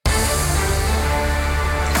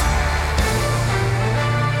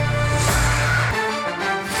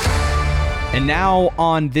And now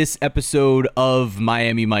on this episode of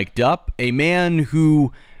Miami Mic'd Up, a man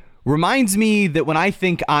who reminds me that when I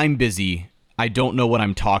think I'm busy, I don't know what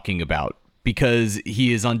I'm talking about, because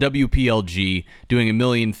he is on WPLG doing a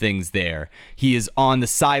million things there. He is on the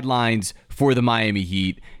sidelines for the Miami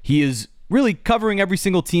Heat. He is really covering every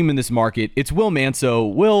single team in this market. It's Will Manso.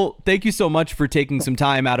 Will, thank you so much for taking some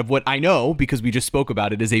time out of what I know, because we just spoke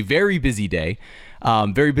about it, is a very busy day.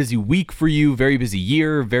 Very busy week for you, very busy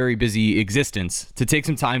year, very busy existence, to take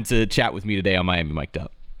some time to chat with me today on Miami Mic'd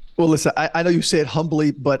Up. Well, listen, I know you say it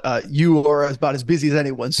humbly, but you are about as busy as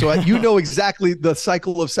anyone. So you know exactly the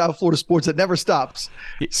cycle of South Florida sports that never stops.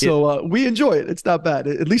 So we enjoy it. It's not bad.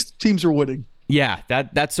 At least teams are winning. Yeah,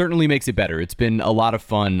 that certainly makes it better. It's been a lot of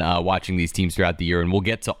fun watching these teams throughout the year, and we'll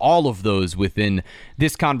get to all of those within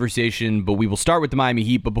this conversation, but we will start with the Miami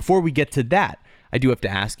Heat. But before we get to that, I do have to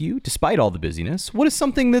ask you, despite all the busyness, what is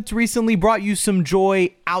something that's recently brought you some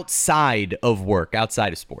joy outside of work,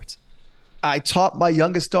 outside of sports? I taught my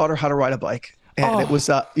youngest daughter how to ride a bike. And it was,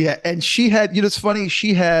 and she had, it's funny,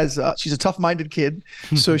 she's a tough-minded kid.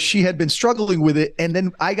 So she had been struggling with it. And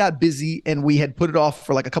then I got busy and we had put it off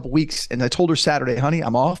for like a couple weeks. And I told her Saturday, honey,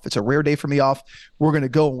 I'm off. It's a rare day for me off. We're going to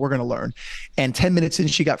go and we're going to learn. And 10 minutes in,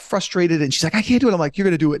 she got frustrated and she's like, I can't do it. I'm like, you're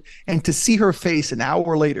going to do it. And to see her face an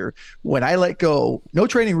hour later, when I let go, no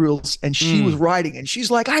training rules, and she was riding and she's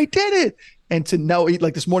like, I did it. And to now,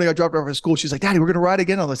 like this morning, I dropped her off at school. She's like, Daddy, we're going to ride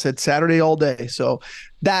again. I said, Saturday all day. So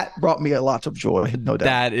that brought me a lot of joy, no doubt.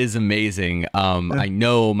 That is amazing. I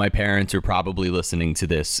know my parents are probably listening to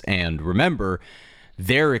this and remember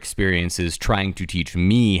their experiences trying to teach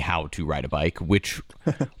me how to ride a bike, which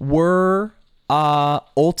were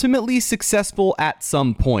ultimately successful at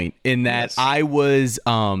some point, in that I was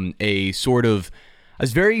I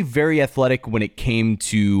was very, very athletic when it came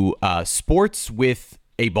to sports with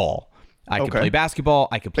a ball. I could play basketball.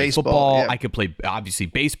 I could play football. Yeah. I could play, obviously,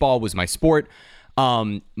 baseball was my sport.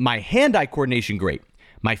 My hand-eye coordination, great.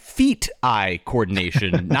 My feet-eye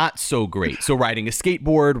coordination, not so great. So riding a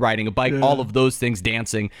skateboard, riding a bike, all of those things,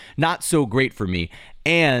 dancing, not so great for me.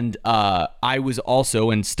 And I was also,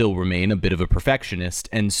 and still remain, a bit of a perfectionist.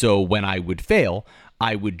 And so when I would fail,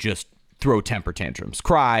 I would just throw temper tantrums,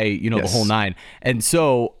 cry, the whole nine. And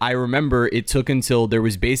so I remember it took until there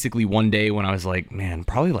was basically one day when I was like, man,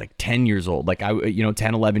 probably like 10 years old. Like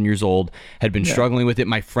 10, 11 years old, had been struggling with it.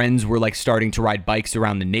 My friends were like starting to ride bikes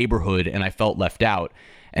around the neighborhood and I felt left out.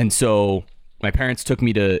 And so my parents took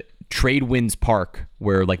me to Tradewinds Park,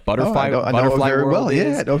 where like Butterfly World is.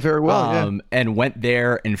 Yeah, I know very well. And went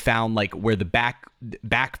there and found like where the back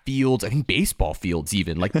fields, I think baseball fields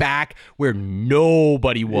even, like back where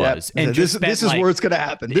nobody was. And this is where it's going to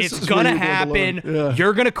happen. It's going to happen.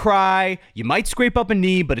 You're going to cry. You might scrape up a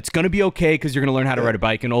knee, but it's going to be okay because you're going to learn how to ride a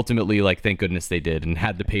bike. And ultimately, like, thank goodness they did and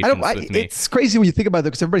had the patience with me. It's crazy when you think about it,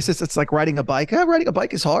 because everybody says it's like riding a bike. Riding a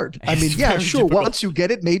bike is hard. I mean, yeah, sure. Difficult. Once you get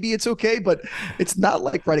it, maybe it's okay, but it's not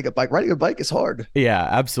like riding a bike. Riding a bike is hard. Yeah,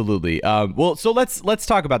 absolutely. Well, so let's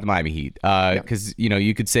talk about the Miami Heat, because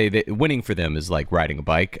you could say that winning for them is like riding a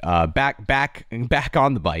bike. Back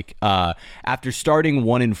on the bike. After starting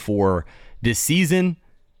 1-4 this season,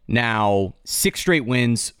 now 6 straight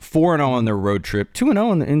wins, 4-0 on their road trip,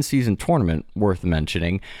 2-0 in the in-season tournament, worth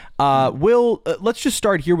mentioning. Will, let's just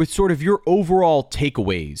start here with sort of your overall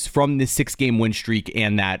takeaways from this 6-game win streak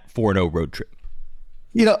and that 4-0 road trip.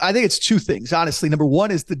 I think it's two things, honestly. Number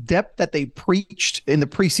one is the depth that they preached in the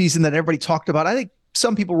preseason that everybody talked about. I think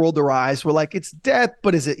some people rolled their eyes, were like, it's depth,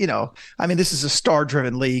 but is it, this is a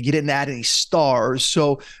star-driven league. You didn't add any stars.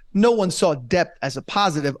 So no one saw depth as a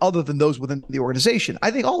positive other than those within the organization. I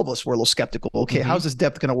think all of us were a little skeptical. Okay, how's this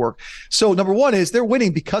depth going to work? So number one is they're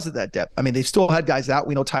winning because of that depth. I mean, they've still had guys out.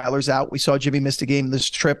 We know Tyler's out. We saw Jimmy missed a game this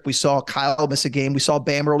trip. We saw Kyle miss a game. We saw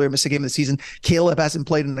Bam earlier miss a game of the season. Caleb hasn't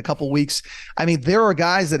played in a couple of weeks. I mean, there are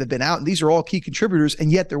guys that have been out, and these are all key contributors,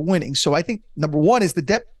 and yet they're winning. So I think number one is the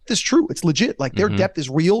depth is true. It's legit. Like their depth is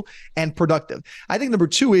real and productive. I think number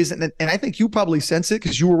two is, and I think you probably sense it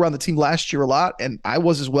because you were around the team last year a lot, and I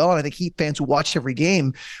was as well. And I think Heat fans who watch every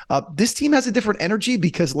game, this team has a different energy,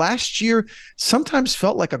 because last year sometimes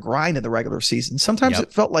felt like a grind in the regular season. Sometimes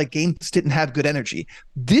it felt like games didn't have good energy.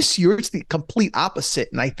 This year it's the complete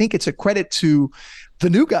opposite. And I think it's a credit to the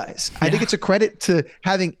new guys. I think it's a credit to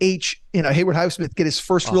having Hayward Highsmith get his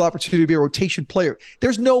first real opportunity to be a rotation player.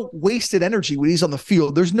 There's no wasted energy when he's on the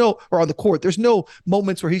field. Or on the court. There's no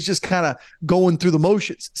moments where he's just kind of going through the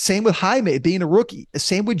motions. Same with Jaime being a rookie.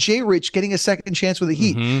 Same with Jay Rich getting a second chance with the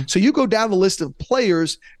Heat. So you go down the list of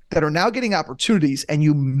players that are now getting opportunities, and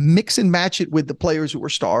you mix and match it with the players who are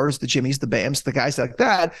stars, the Jimmys, the Bams, the guys like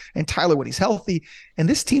that, and Tyler when he's healthy. And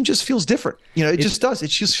this team just feels different. It just does. It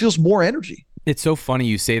just feels more energy. It's so funny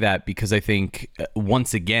you say that because I think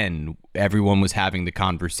once again, everyone was having the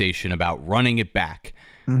conversation about running it back.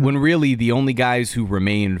 When really the only guys who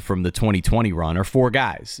remained from the 2020 run are four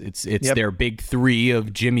guys. It's their big three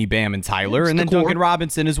of Jimmy, Bam, and Tyler, and then Duncan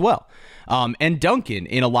Robinson as well. And Duncan,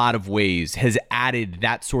 in a lot of ways, has added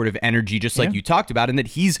that sort of energy, just like you talked about, and that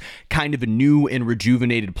he's kind of a new and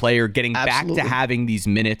rejuvenated player, getting back to having these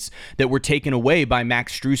minutes that were taken away by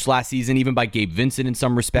Max Strus last season, even by Gabe Vincent in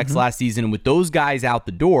some respects last season. And with those guys out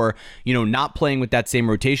the door, not playing with that same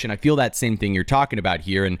rotation, I feel that same thing you're talking about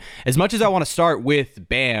here. And as much as I want to start with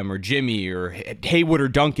Bam or Jimmy or Haywood or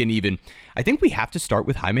Duncan even, I think we have to start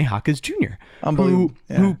with Jaime Jaquez Jr.,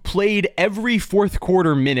 who played every fourth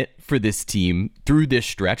quarter minute for this team through this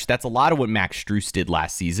stretch. That's a lot of what Max Strus did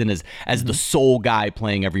last season as the sole guy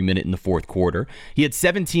playing every minute in the fourth quarter. He had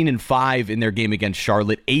 17 and 5 in their game against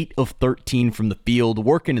Charlotte, 8 of 13 from the field,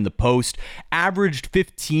 working in the post, averaged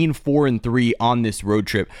 15, 4 and 3 on this road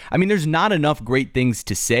trip. I mean, there's not enough great things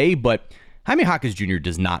to say, but Jaime Jaquez Jr.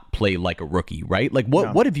 does not play like a rookie, right? Like,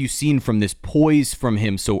 what have you seen from this poise from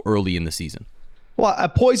him so early in the season? Well,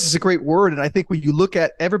 poise is a great word. And I think when you look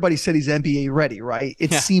at, everybody said he's NBA ready, right?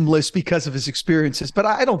 It's seamless because of his experiences. But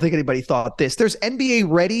I don't think anybody thought this. There's NBA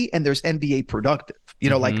ready and there's NBA productive.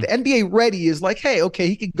 Like the NBA ready is like, hey, okay,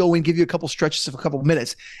 he can go and give you a couple stretches of a couple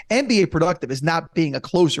minutes. NBA productive is not being a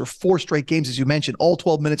closer 4 straight games, as you mentioned, all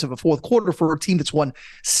 12 minutes of a fourth quarter for a team that's won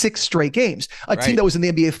 6 straight games. A team that was in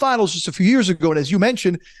the NBA Finals just a few years ago, and as you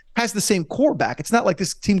mentioned, has the same core back. It's not like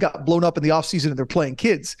this team got blown up in the offseason and they're playing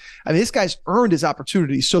kids. I mean, this guy's earned his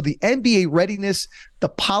opportunities. So the NBA readiness, the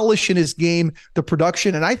polish in his game, the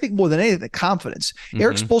production, and I think more than anything, the confidence.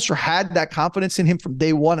 Eric Spoelstra had that confidence in him from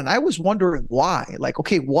day one, and I was wondering why. Like,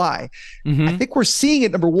 okay, why? I think we're seeing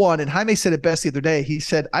it, number one, and Jaime said it best the other day. He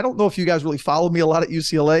said, I don't know if you guys really followed me a lot at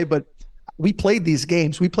UCLA, but we played these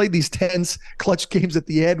games. We played these tense clutch games at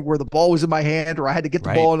the end where the ball was in my hand or I had to get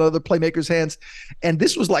the ball in other playmakers' hands. And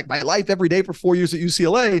this was like my life every day for 4 years at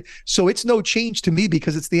UCLA. So it's no change to me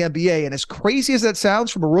because it's the NBA. And as crazy as that sounds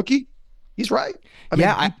from a rookie, he's right. I mean,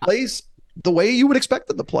 he plays the way you would expect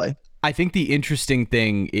him to play. I think the interesting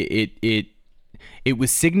thing, it was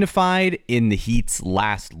signified in the Heat's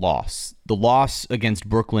last loss, the loss against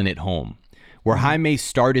Brooklyn at home, where Jaime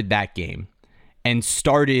started that game and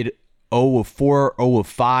started 0 of 4, 0 of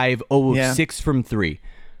 5, 0 of 6 from 3.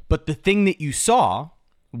 But the thing that you saw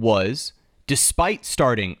was, despite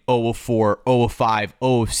starting 0 of 4, 0 of 5,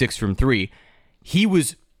 0 of 6 from 3, he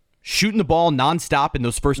was shooting the ball nonstop in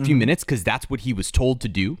those first few minutes because that's what he was told to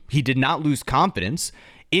do. He did not lose confidence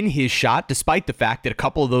in his shot, despite the fact that a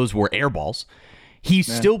couple of those were air balls. He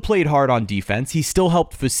still played hard on defense. He still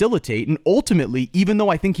helped facilitate. And ultimately, even though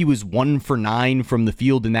I think he was 1 for 9 from the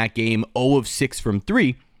field in that game, 0 of 6 from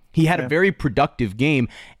 3, he had a very productive game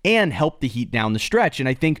and helped the Heat down the stretch. And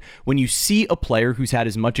I think when you see a player who's had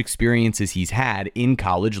as much experience as he's had in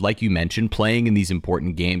college, like you mentioned, playing in these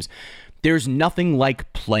important games, there's nothing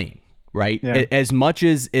like playing, right? As much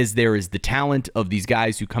as there is the talent of these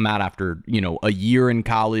guys who come out after, a year in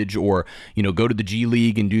college or, go to the G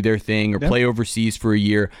League and do their thing or play overseas for a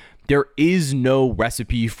year, there is no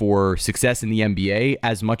recipe for success in the NBA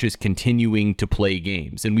as much as continuing to play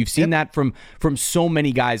games. And we've seen that from so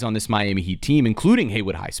many guys on this Miami Heat team, including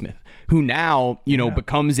Haywood Highsmith, who now,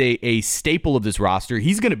 becomes a staple of this roster.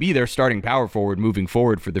 He's going to be their starting power forward moving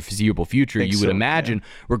forward for the foreseeable future, you would imagine,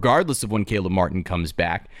 regardless of when Caleb Martin comes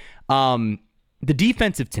back. The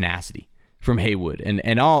defensive tenacity from Haywood,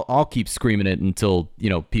 and I'll keep screaming it until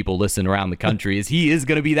people listen around the country, is he is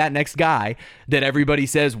going to be that next guy that everybody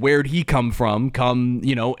says, where'd he come from come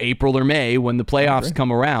April or May when the playoffs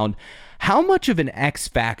come around. How much of an X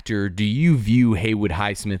factor do you view Haywood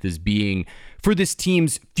Highsmith as being for this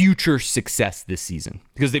team's future success this season?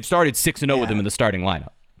 Because they've started 6-0 with him in the starting lineup.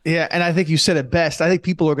 Yeah, and I think you said it best. I think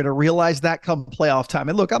people are going to realize that come playoff time.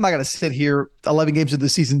 And look, I'm not going to sit here 11 games into the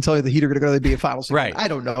season and tell you the Heat are going to go to the NBA Finals. Right. I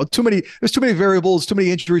don't know. There's too many variables, too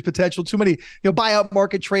many injuries potential, too many buyout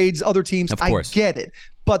market trades, other teams. Of course. I get it.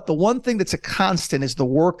 But the one thing that's a constant is the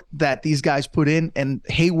work that these guys put in, and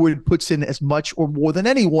Haywood puts in as much or more than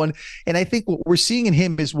anyone. And I think what we're seeing in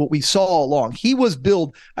him is what we saw all along. He was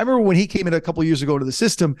billed. I remember when he came in a couple of years ago to the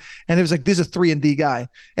system, and it was like, this is a 3-and-D guy.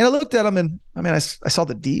 And I looked at him, and I saw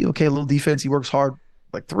the D. Okay, a little defense. He works hard.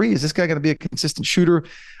 Like, 3, is this guy going to be a consistent shooter?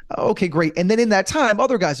 Okay, great. And then in that time,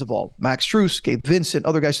 other guys evolved. Max Strus, Gabe Vincent,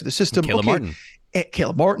 other guys to the system. Caleb Martin.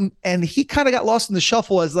 Caleb Martin, and he kind of got lost in the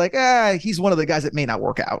shuffle as like, he's one of the guys that may not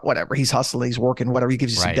work out, whatever. He's hustling, he's working, whatever. He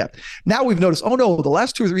gives you some depth. Now we've noticed, oh no, the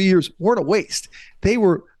last 2 or 3 years weren't a waste. They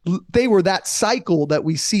were they were that cycle that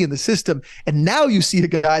we see in the system. And now you see a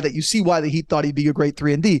guy that you see why the Heat thought he'd be a great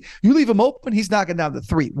 3-and-D. You leave him open, he's knocking down the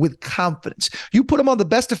three with confidence. You put him on the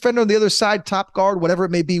best defender on the other side, top guard, whatever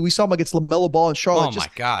it may be. We saw him against LaMelo Ball in Charlotte. Oh, my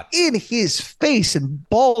God. In his face, and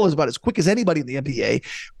Ball is about as quick as anybody in the NBA.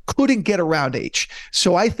 Couldn't get around H.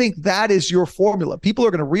 So I think that is your formula. People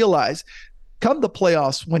are going to realize come the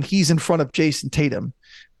playoffs when he's in front of Jason Tatum,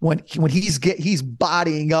 when he's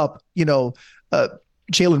bodying up,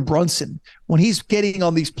 Jalen Brunson, when he's getting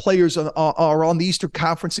on these players on the Eastern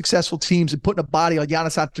Conference successful teams and putting a body on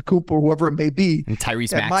Giannis Antetokounmpo or whoever it may be. And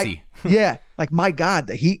Tyrese Maxey. My God,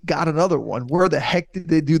 the Heat got another one. Where the heck did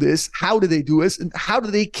they do this? How did they do this? And how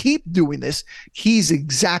do they keep doing this? He's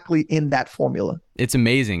exactly in that formula. It's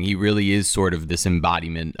amazing. He really is sort of this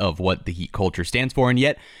embodiment of what the Heat culture stands for. And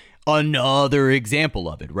yet another example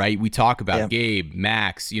of it, right? We talk about Gabe,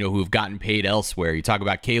 Max, who have gotten paid elsewhere. You talk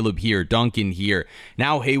about Caleb here, Duncan here.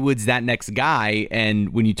 Now Haywood's that next guy.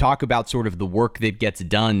 And when you talk about sort of the work that gets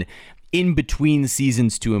done in between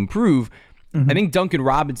seasons to improve, I think Duncan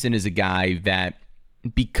Robinson is a guy that,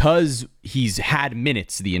 because he's had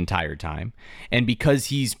minutes the entire time and because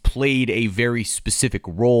he's played a very specific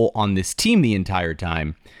role on this team the entire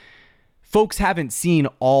time, folks haven't seen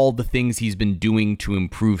all the things he's been doing to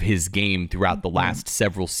improve his game throughout the last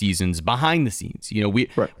several seasons behind the scenes.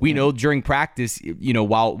 We know during practice,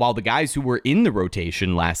 while the guys who were in the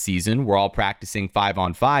rotation last season were all practicing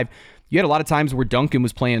 5-on-5, you had a lot of times where Duncan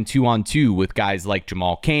was playing 2-on-2 with guys like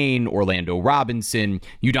Jamal Cain, Orlando Robinson,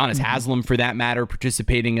 Udonis Haslem, for that matter,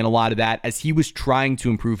 participating in a lot of that as he was trying to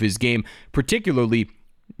improve his game, particularly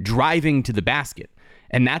driving to the basket.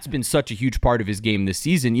 And that's been such a huge part of his game this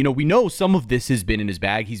season. We know some of this has been in his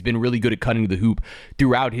bag. He's been really good at cutting the hoop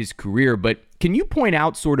throughout his career. But can you point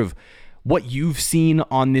out sort of what you've seen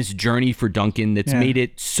on this journey for Duncan that's made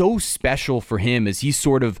it so special for him as he's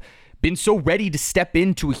sort of been so ready to step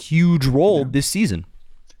into a huge role this season?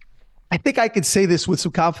 I think I could say this with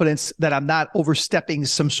some confidence that I'm not overstepping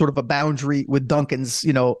some sort of a boundary with Duncan's,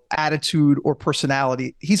 attitude or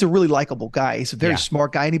personality. He's a really likable guy. He's a very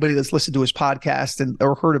smart guy. Anybody that's listened to his podcast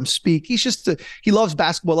or heard him speak, he's just he loves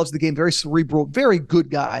basketball, loves the game, very cerebral, very good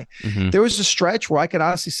guy. There was a stretch where I can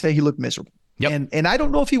honestly say he looked miserable. And I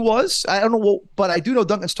don't know if he was. I don't know, but I do know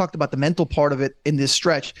Duncan's talked about the mental part of it in this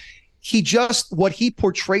stretch. What he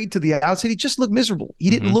portrayed to the outside, he just looked miserable. He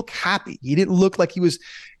didn't look happy. He didn't look like he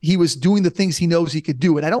was doing the things he knows he could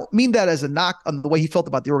do. And I don't mean that as a knock on the way he felt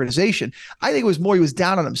about the organization. I think it was more he was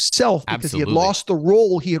down on himself because he had lost the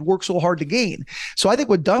role he had worked so hard to gain. So I think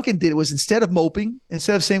what Duncan did was, instead of moping,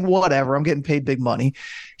 instead of saying, whatever, I'm getting paid big money,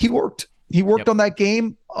 he worked. He worked on that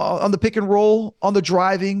game, on the pick and roll, on the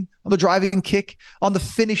driving kick, on the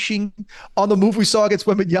finishing, on the move we saw against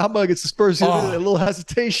Wembanyama against the Spurs. A little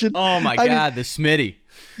hesitation. Oh, my God, the Smitty.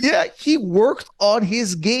 Yeah, he worked on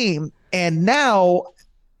his game. And now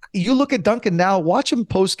you look at Duncan now, watch him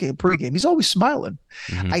post-game, pre-game. He's always smiling.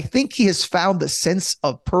 I think he has found the sense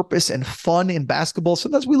of purpose and fun in basketball.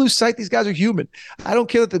 Sometimes we lose sight. These guys are human. I don't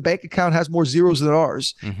care that the bank account has more zeros than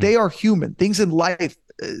ours. They are human. Things in life,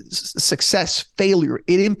 success, failure,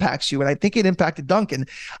 it impacts you. And I think it impacted Duncan.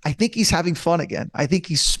 I think he's having fun again. I think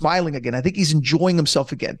he's smiling again. I think he's enjoying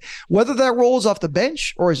himself again. Whether that rolls off the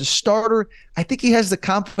bench or as a starter, I think he has the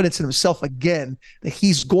confidence in himself again that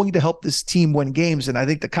he's going to help this team win games. And I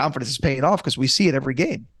think the confidence is paying off because we see it every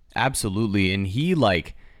game. Absolutely. And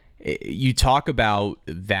you talk about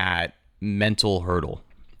that mental hurdle.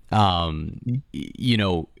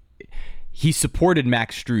 He supported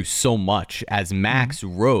Max Strus so much as Max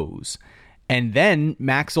rose. And then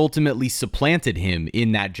Max ultimately supplanted him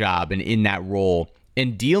in that job and in that role,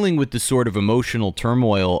 and dealing with the sort of emotional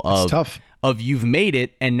turmoil of you've made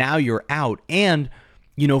it and now you're out. And,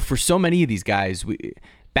 for so many of these guys,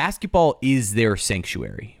 basketball is their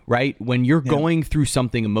sanctuary, right? When you're going through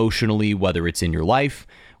something emotionally, whether it's in your life,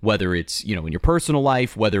 whether it's, in your personal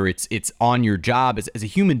life, whether it's on your job as a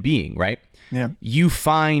human being, right? You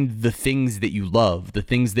find the things that you love, the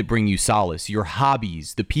things that bring you solace, your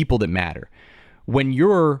hobbies, the people that matter. When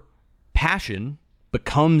your passion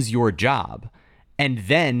becomes your job, and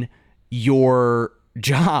then your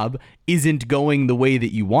job isn't going the way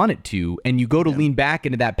that you want it to, and you go to lean back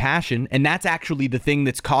into that passion, and that's actually the thing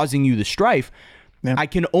that's causing you the strife, I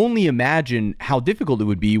can only imagine how difficult it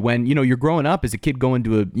would be when, you're growing up as a kid going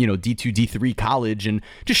to a, D2, D3 college, and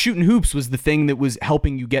just shooting hoops was the thing that was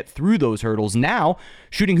helping you get through those hurdles. Now,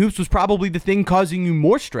 shooting hoops was probably the thing causing you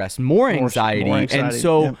more stress, more anxiety. And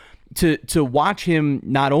so to watch him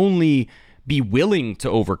not only be willing to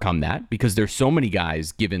overcome that, because there's so many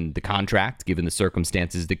guys, given the contract, given the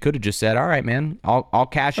circumstances, that could have just said, all right, man, I'll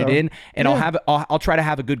cash it in, and I'll try to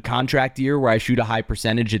have a good contract year where I shoot a high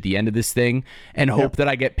percentage at the end of this thing and hope that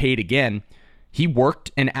I get paid again. He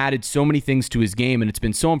worked and added so many things to his game, and it's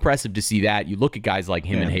been so impressive to see that. You look at guys like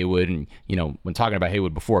him and Haywood, and, you know, when talking about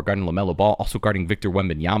Haywood before, guarding LaMelo Ball, also guarding Victor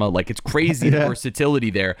Wembanyama, like, it's crazy the versatility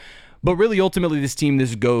there. But really, ultimately, this team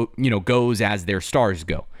goes as their stars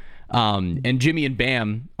go. And Jimmy and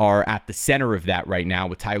Bam are at the center of that right now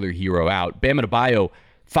with Tyler Hero out. Bam Adebayo,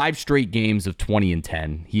 5 straight games of 20 and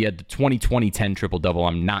 10. He had the 2020-10 triple-double.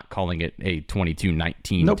 I'm not calling it a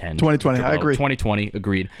 22-19-10. Nope, 2020. I agree. 2020,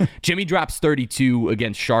 agreed. Jimmy drops 32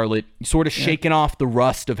 against Charlotte, sort of shaking off the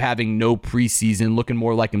rust of having no preseason, looking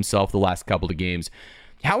more like himself the last couple of games.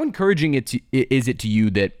 How encouraging is it to you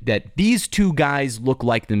that these two guys look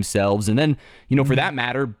like themselves? And then, you know, for that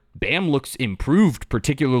matter, Bam looks improved,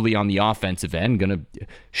 particularly on the offensive end.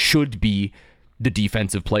 Should be the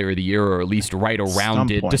defensive player of the year, or at least right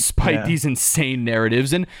around it, despite these insane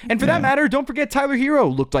narratives. And for that matter, don't forget Tyler Hero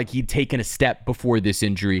looked like he'd taken a step before this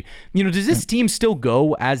injury. You know, does this team still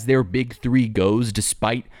go as their big three goes,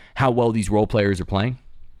 despite how well these role players are playing?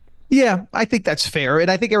 Yeah, I think that's fair. And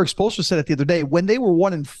I think Eric Spoelstra said it the other day, when they were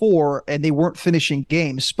 1-4 and they weren't finishing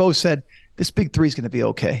games, Spo said, this big three is going to be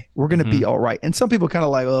okay. We're going to be all right. And some people kind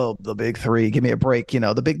of like, oh, the big three, give me a break. You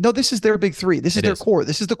know, no, this is their big three. This is their core.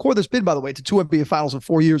 This is the core that's been, by the way, to 2 NBA finals in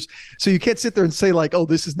 4 years. So you can't sit there and say like, oh,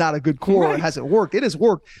 this is not a good core. Right. It hasn't worked. It has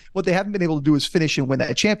worked. What they haven't been able to do is finish and win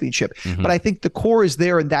that championship. But I think the core is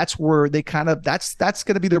there, and that's where they that's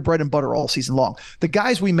going to be their bread and butter all season long. The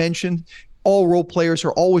guys we mentioned, all role players,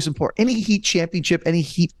 are always important. Any Heat championship, any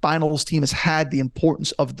Heat finals team has had the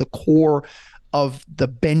importance of the core of the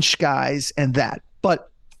bench guys and that. But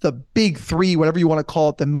the big three, whatever you want to call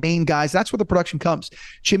it, the main guys, that's where the production comes.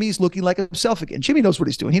 Jimmy's looking like himself again. Jimmy knows what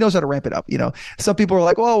he's doing. He knows how to ramp it up. You know, some people are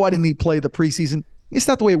like, oh, why didn't he play the preseason? It's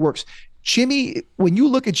not the way it works. Jimmy, when you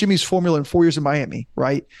look at Jimmy's formula in 4 years in Miami,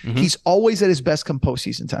 right, he's always at his best come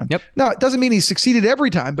postseason time. Now, it doesn't mean he's succeeded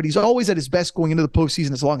every time, but he's always at his best going into the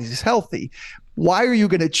postseason as long as he's healthy. Why are you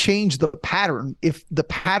going to change the pattern if the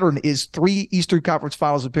pattern is 3 Eastern Conference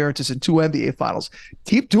Finals appearances and 2 NBA Finals?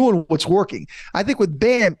 Keep doing what's working. I think with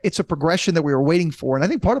Bam, it's a progression that we were waiting for, and I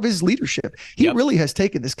think part of his leadership. He really has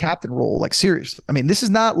taken this captain role like seriously. I mean, this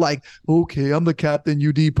is not like, okay, I'm the captain,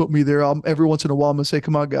 UD put me there. Every once in a while I'm going to say,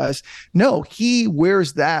 come on, guys. No, he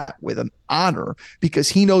wears that with an honor because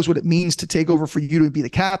he knows what it means to take over for you to be the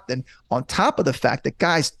captain, on top of the fact that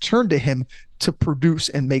guys turn to him to produce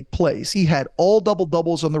and make plays. He had all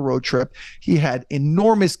double-doubles on the road trip. He had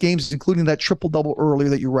enormous games, including that triple-double earlier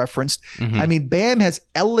that you referenced. I mean, Bam has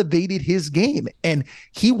elevated his game, and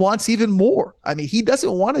he wants even more. I mean, he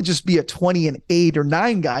doesn't want to just be a 20-8 or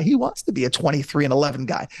 9 guy. He wants to be a 23-11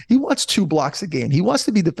 guy. He wants 2 blocks a game. He wants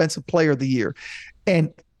to be Defensive Player of the Year.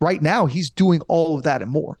 And right now, he's doing all of that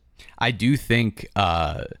and more. I do think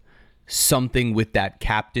something with that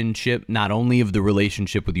captainship, not only of the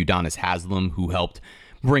relationship with Udonis Haslem, who helped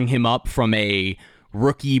bring him up from a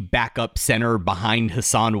rookie backup center behind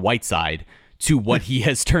Hassan Whiteside to what he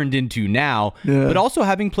has turned into now, but also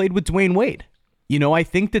having played with Dwayne Wade. You know, I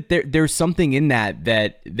think that there's something in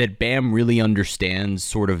that Bam really understands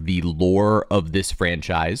sort of the lore of this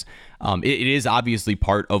franchise. It is obviously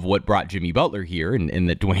part of what brought Jimmy Butler here, and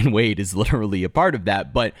that Dwayne Wade is literally a part of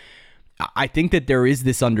that, but I think that there is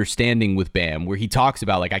this understanding with Bam where he talks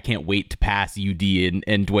about, like, I can't wait to pass UD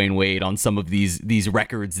and Dwayne Wade on some of these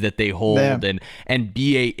records that they hold, and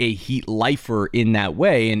be a Heat lifer in that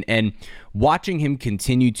way. And watching him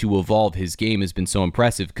continue to evolve his game has been so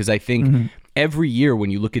impressive, because I think every year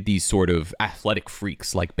when you look at these sort of athletic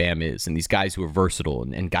freaks like Bam is, and these guys who are versatile,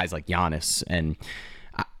 and guys like Giannis, and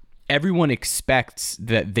everyone expects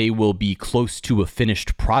that they will be close to a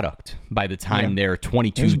finished product by the time they're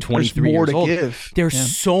 22, 23 years old.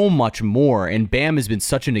 There's so much more. And Bam has been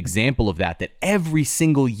such an example of that every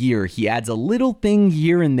single year he adds a little thing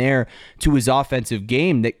here and there to his offensive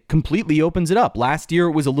game that completely opens it up. Last year,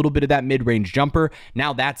 it was a little bit of that mid-range jumper.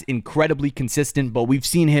 Now that's incredibly consistent, but we've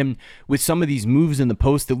seen him with some of these moves in the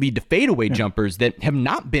post that lead to fadeaway jumpers that have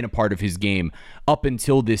not been a part of his game up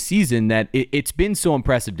until this season, that it's been so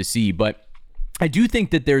impressive to see. But I do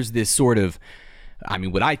think that there's this sort of, I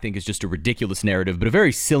mean, what I think is just a ridiculous narrative, but a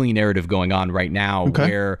very silly narrative going on right now,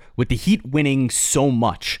 where with the Heat winning so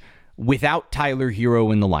much without Tyler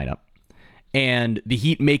Hero in the lineup, and the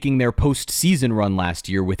Heat making their postseason run last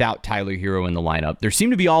year without Tyler Hero in the lineup, there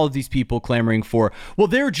seem to be all of these people clamoring for, well,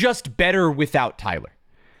 they're just better without Tyler.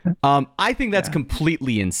 I think that's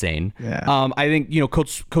completely insane. Yeah. I think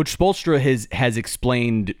Coach Spoelstra has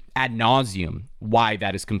explained ad nauseum why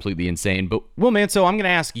that is completely insane. But Will Manso, I'm going to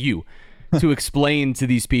ask you to explain to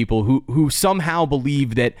these people who somehow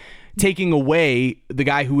believe that taking away the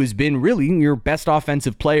guy who has been really your best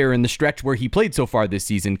offensive player in the stretch where he played so far this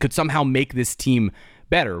season could somehow make this team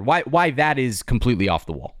better. Why that is completely off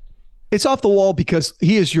the wall. It's off the wall because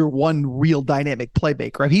he is your one real dynamic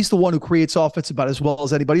playmaker. Right? He's the one who creates offense about as well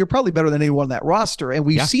as anybody. You're probably better than anyone on that roster. And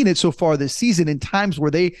we've seen it so far this season in times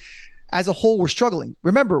where they, as a whole, were struggling.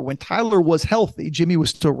 Remember, when Tyler was healthy, Jimmy was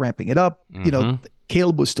still ramping it up.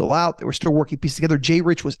 Caleb was still out. They were still working pieces together. Jay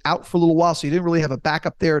Rich was out for a little while, so you didn't really have a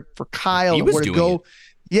backup there for Kyle and where to go. It.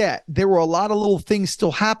 Yeah, there were a lot of little things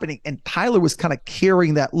still happening, and Tyler was kind of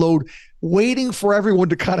carrying that load, waiting for everyone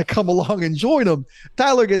to kind of come along and join him.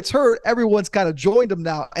 Tyler gets hurt. Everyone's kind of joined him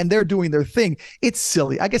now, and they're doing their thing. It's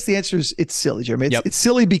silly. I guess the answer is it's silly, Jeremy. It's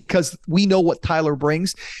silly because we know what Tyler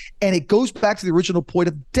brings, and it goes back to the original point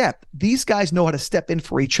of depth. These guys know how to step in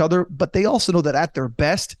for each other, but they also know that at their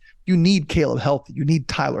best, you need Caleb healthy. You need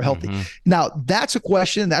Tyler healthy. Now, that's a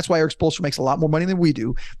question. That's why Eric Spoelstra makes a lot more money than we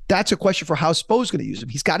do. That's a question for how Spo's going to use him.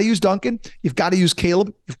 He's got to use Duncan. You've got to use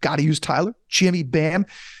Caleb. You've got to use Tyler, Jimmy, Bam.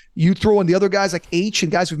 You throw in the other guys like H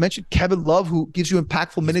and guys we've mentioned, Kevin Love, who gives you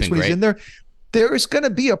impactful minutes when he's in there. There's going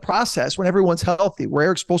to be a process when everyone's healthy where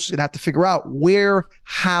Eric Spoelstra's going to have to figure out where,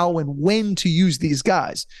 how, and when to use these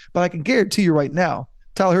guys. But I can guarantee you right now,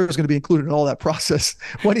 Tyler Hero is going to be included in all that process.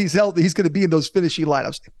 When he's healthy, he's going to be in those finishing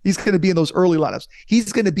lineups. He's going to be in those early lineups.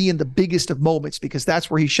 He's going to be in the biggest of moments because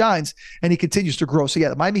that's where he shines and he continues to grow. So, yeah,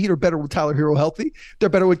 the Miami Heat are better with Tyler Hero healthy. They're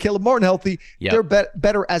better with Caleb Martin healthy. They're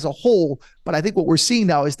better as a whole. But I think what we're seeing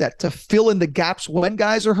now is that to fill in the gaps when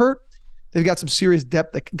guys are hurt, they've got some serious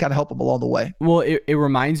depth that can kind of help them along the way. Well, it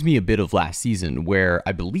reminds me a bit of last season where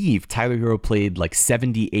I believe Tyler Hero played like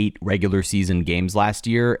 78 regular season games last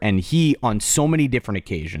year. And he, on so many different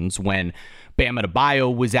occasions, when Bam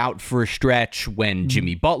Adebayo was out for a stretch, when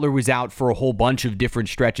Jimmy Butler was out for a whole bunch of different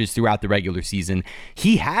stretches throughout the regular season,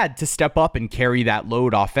 he had to step up and carry that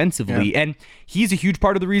load offensively. And he's a huge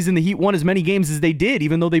part of the reason the Heat won as many games as they did,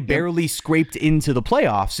 even though they barely scraped into the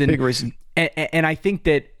playoffs. And, big reason. And I think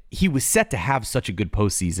that he was set to have such a good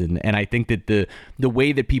postseason. And I think that the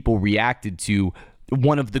way that people reacted to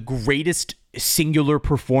one of the greatest singular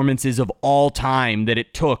performances of all time that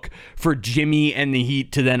it took for Jimmy and the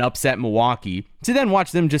Heat to then upset Milwaukee, to then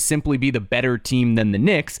watch them just simply be the better team than the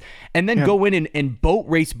Knicks, and then go in and boat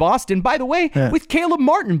race Boston, by the way, with Caleb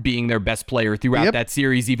Martin being their best player throughout that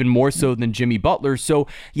series, even more so than Jimmy Butler. So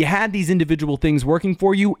you had these individual things working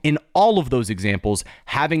for you. In all of those examples,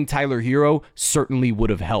 having Tyler Hero certainly would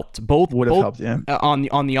have helped. Both helped,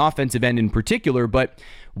 on the offensive end in particular, but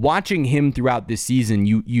watching him throughout this season,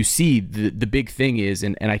 you see the big thing is,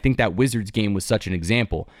 and I think that Wizards game was such an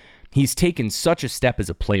example, he's taken such a step as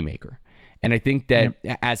a playmaker. And I think that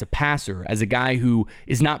as a passer, as a guy who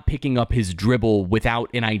is not picking up his dribble without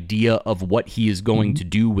an idea of what he is going to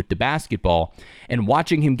do with the basketball, and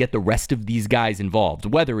watching him get the rest of these guys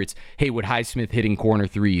involved, whether it's Haywood Highsmith hitting corner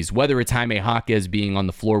threes, whether it's Jaime Jaquez being on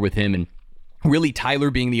the floor with him, and really Tyler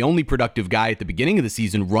being the only productive guy at the beginning of the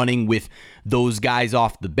season running with those guys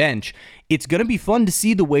off the bench, it's going to be fun to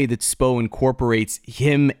see the way that Spo incorporates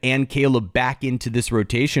him and Caleb back into this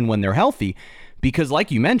rotation when they're healthy. Because like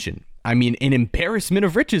you mentioned, I mean, an embarrassment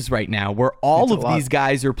of riches right now where all of these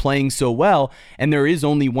guys are playing so well and there is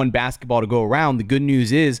only one basketball to go around. The good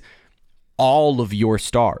news is all of your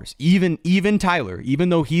stars, even Tyler, even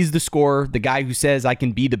though he's the scorer, the guy who says I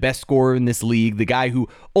can be the best scorer in this league, the guy who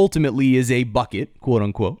ultimately is a bucket, quote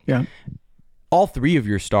unquote. Yeah. All three of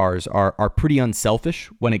your stars are pretty unselfish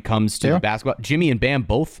when it comes to basketball. Jimmy and Bam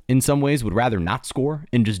both, in some ways, would rather not score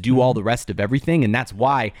and just do all the rest of everything, and that's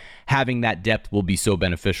why having that depth will be so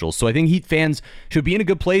beneficial. So I think Heat fans should be in a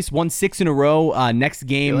good place. Won 6 in a row. Next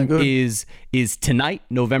game is tonight,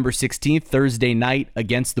 November 16th, Thursday night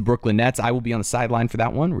against the Brooklyn Nets. I will be on the sideline for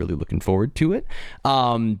that one. Really looking forward to it.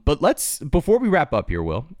 But before we wrap up here,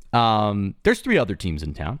 Will, there's 3 other teams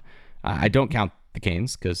in town. I don't count the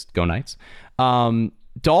Canes because go Knights.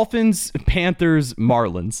 Dolphins, Panthers,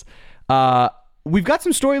 Marlins. We've got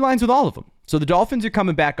some storylines with all of them. So the Dolphins are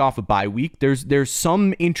coming back off a bye week. There's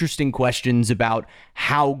some interesting questions about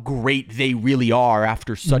how great they really are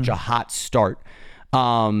after such a hot start.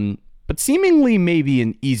 But seemingly maybe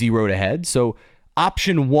an easy road ahead. So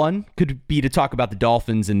option 1 could be to talk about the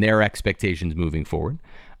Dolphins and their expectations moving forward.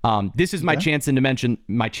 This is my chance to mention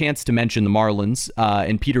the Marlins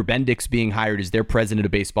and Peter Bendix being hired as their president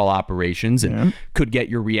of baseball operations, and could get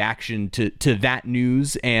your reaction to that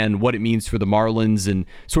news and what it means for the Marlins and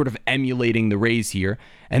sort of emulating the Rays here.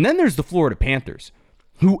 And then there's the Florida Panthers,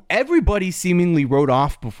 who everybody seemingly wrote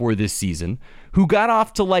off before this season, who got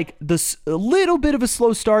off to like a little bit of a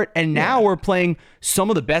slow start, and now are playing some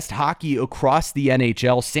of the best hockey across the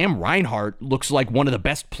NHL. Sam Reinhart looks like one of the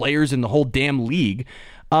best players in the whole damn league.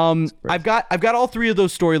 I've got all three of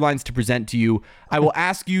those storylines to present to you. I will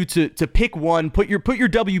ask you to pick one, put your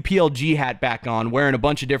WPLG hat back on, wearing a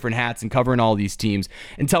bunch of different hats and covering all these teams,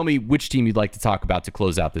 and tell me which team you'd like to talk about to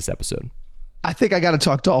close out this episode. I think I got to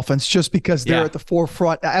talk Dolphins just because they're at the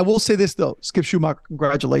forefront. I will say this, though. Skip Schumacher,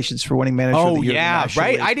 congratulations for winning Manager of the Year. Oh, yeah,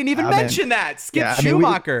 right. I didn't even mention that. Skip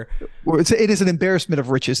Schumacher. It is an embarrassment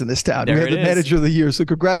of riches in this town. We have the Manager of the Year, so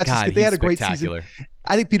congrats. God, they had a great season.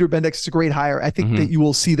 I think Peter Bendix is a great hire. I think that you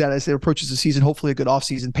will see that as it approaches the season, hopefully a good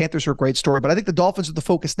offseason. Panthers are a great story, but I think the Dolphins are the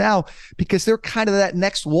focus now because they're kind of that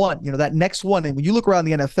next one. And when you look around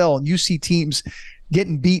the NFL and you see teams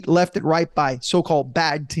getting beat left and right by so-called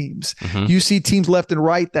bad teams. You see teams left and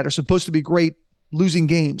right that are supposed to be great losing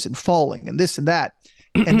games and falling and this and that.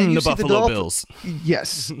 And then you see the Dolphins.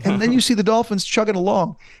 Yes. And then you see the Dolphins chugging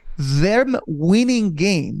along. Them winning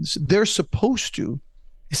games they're supposed to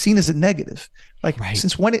is seen as a negative.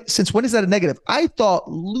 Since when is that a negative? I thought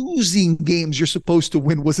losing games you're supposed to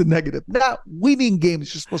win was a negative. Not winning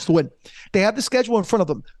games you're supposed to win. They have the schedule in front of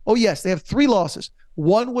them. Oh, yes, they have 3 losses.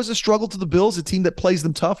 One was a struggle to the Bills, a team that plays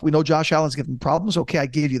them tough. We know Josh Allen's giving them problems. Okay, I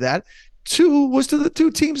gave you that. 2 was to the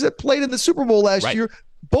 2 teams that played in the Super Bowl last year.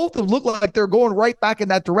 Both of them look like they're going right back in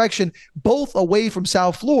that direction, both away from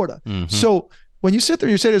South Florida. So when you sit there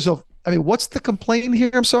and you say to yourself, I mean, what's the complaint here?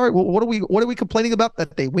 I'm sorry. What are we complaining about?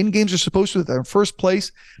 That they win games they're supposed to, that they're in first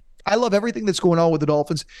place. I love everything that's going on with the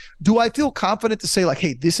Dolphins. Do I feel confident to say, like,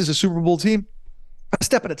 hey, this is a Super Bowl team? A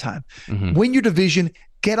step at a time. Win your division,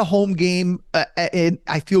 get a home game, and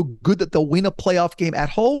I feel good that they'll win a playoff game at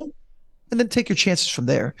home, and then take your chances from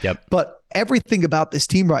there. But everything about this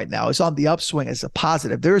team right now is on the upswing as a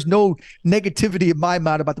positive. There is no negativity in my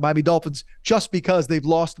mind about the Miami Dolphins just because they've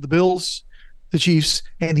lost to the Bills, the Chiefs,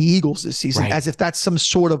 and the Eagles this season, as if that's some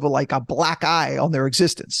sort of a black eye on their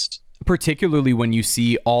existence. Particularly when you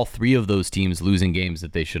see all 3 of those teams losing games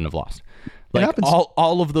that they shouldn't have lost.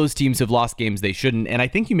 All of those teams have lost games they shouldn't. And I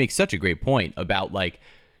think you make such a great point about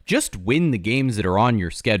just win the games that are on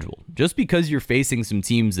your schedule. Just because you're facing some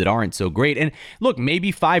teams that aren't so great. And look,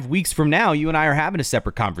 maybe 5 weeks from now, you and I are having a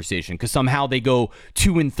separate conversation because somehow they go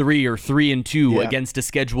 2-3 or 3-2 against a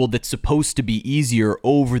schedule that's supposed to be easier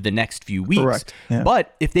over the next few weeks. Correct. Yeah.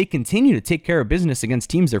 But if they continue to take care of business against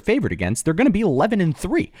teams they're favored against, they're going to be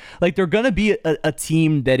 11-3. They're going to be a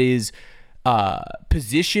team that is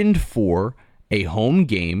positioned for a home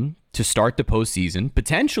game to start the postseason,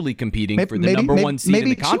 potentially competing for the number 1 seed in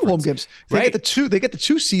the conference. 2 home games. They get the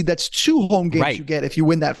 2 seed. That's 2 home games you get if you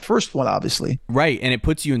win that first one, obviously. Right, and it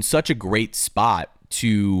puts you in such a great spot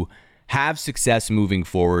to have success moving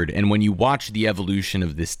forward. And when you watch the evolution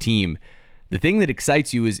of this team, the thing that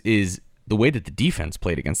excites you is the way that the defense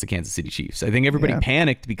played against the Kansas City Chiefs. I think everybody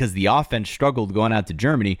panicked because the offense struggled going out to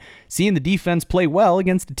Germany. Seeing the defense play well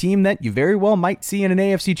against a team that you very well might see in an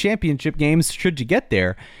AFC Championship game should you get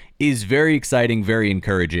there is very exciting, very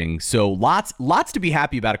encouraging. So lots to be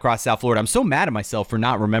happy about across South Florida. I'm so mad at myself for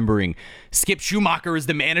not remembering Skip Schumacher as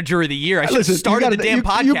the Manager of the Year. I should have started the damn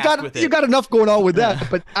podcast with it. You got enough going on with that,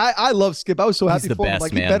 but I love Skip. I was so happy for him.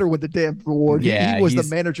 He better win the damn award. Yeah, he was the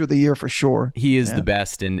Manager of the Year for sure. He is the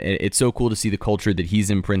best, and it's so cool to see the culture that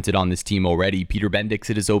he's imprinted on this team already. Peter Bendix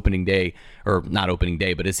at his opening day, or not opening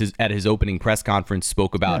day, but at his opening press conference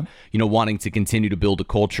spoke about wanting to continue to build a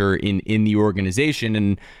culture in the organization,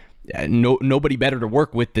 and nobody better to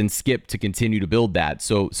work with than Skip to continue to build that.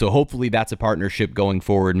 So hopefully that's a partnership going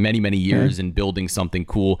forward many years and building something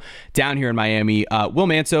cool down here in Miami. Will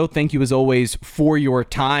Manso, thank you as always for your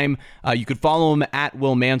time. You could follow him at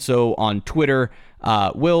Will Manso on Twitter.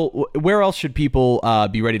 Will, where else should people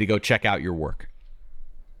be ready to go check out your work?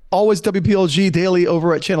 Always WPLG Daily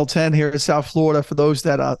over at Channel 10 here in South Florida. For those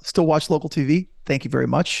that still watch local TV, thank you very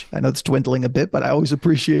much. I know it's dwindling a bit, but I always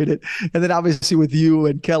appreciate it. And then obviously with you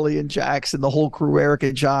and Kelly and Jax and the whole crew, Eric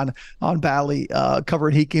and John on Bally,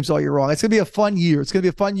 covering Heat games all year long. It's going to be a fun year. It's going to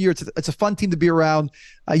be a fun year. It's a fun team to be around.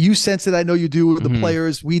 You sense it. I know you do with the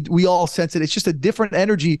players. We all sense it. It's just a different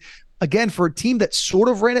energy, again, for a team that sort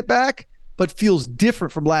of ran it back, but feels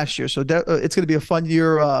different from last year. So it's going to be a fun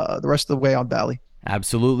year the rest of the way on Bally.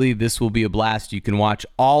 Absolutely. This will be a blast. You can watch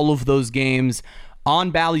all of those games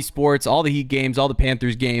on Bally Sports, all the Heat games, all the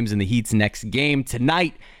Panthers games, and the Heat's next game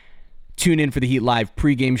tonight. Tune in for the Heat Live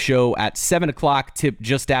pregame show at 7 o'clock, tip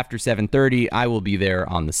just after 7:30. I will be there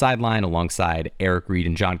on the sideline alongside Eric Reed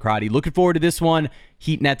and John Crotty. Looking forward to this one.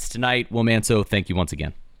 Heat Nets tonight. Will Manso, thank you once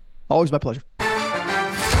again. Always my pleasure.